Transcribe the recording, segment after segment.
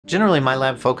Generally, my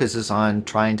lab focuses on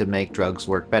trying to make drugs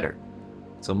work better.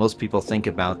 So most people think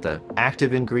about the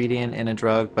active ingredient in a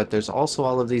drug, but there's also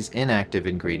all of these inactive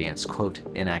ingredients, quote,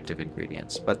 inactive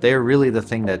ingredients. But they're really the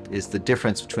thing that is the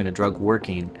difference between a drug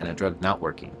working and a drug not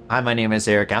working. Hi, my name is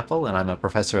Eric Appel, and I'm a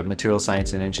professor of material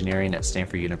science and engineering at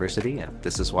Stanford University, and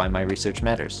this is why my research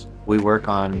matters. We work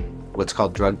on what's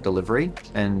called drug delivery,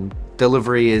 and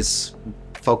delivery is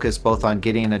focused both on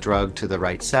getting a drug to the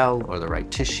right cell or the right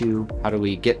tissue. How do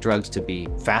we get drugs to be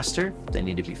faster? They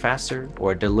need to be faster,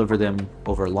 or deliver them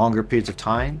over longer periods of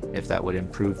time if that would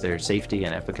improve their safety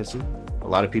and efficacy. A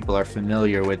lot of people are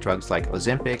familiar with drugs like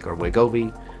Ozempic or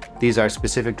Wegovy. These are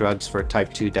specific drugs for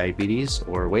type 2 diabetes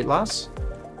or weight loss.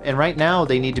 And right now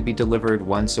they need to be delivered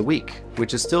once a week,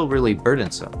 which is still really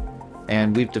burdensome.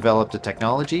 And we've developed a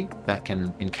technology that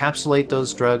can encapsulate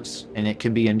those drugs, and it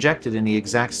can be injected in the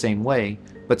exact same way,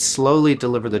 but slowly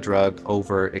deliver the drug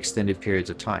over extended periods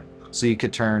of time. So you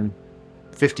could turn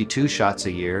 52 shots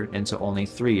a year into only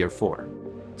 3 or 4.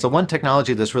 So one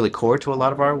technology that's really core to a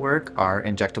lot of our work are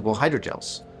injectable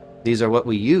hydrogels. These are what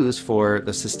we use for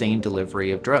the sustained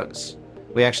delivery of drugs.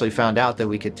 We actually found out that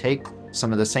we could take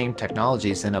some of the same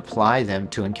technologies and apply them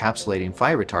to encapsulating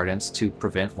fire retardants to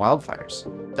prevent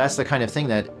wildfires. That's the kind of thing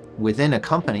that within a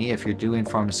company, if you're doing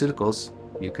pharmaceuticals,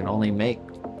 you can only make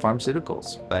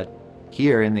pharmaceuticals. But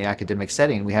here in the academic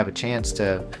setting, we have a chance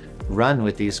to run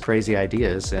with these crazy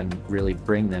ideas and really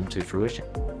bring them to fruition.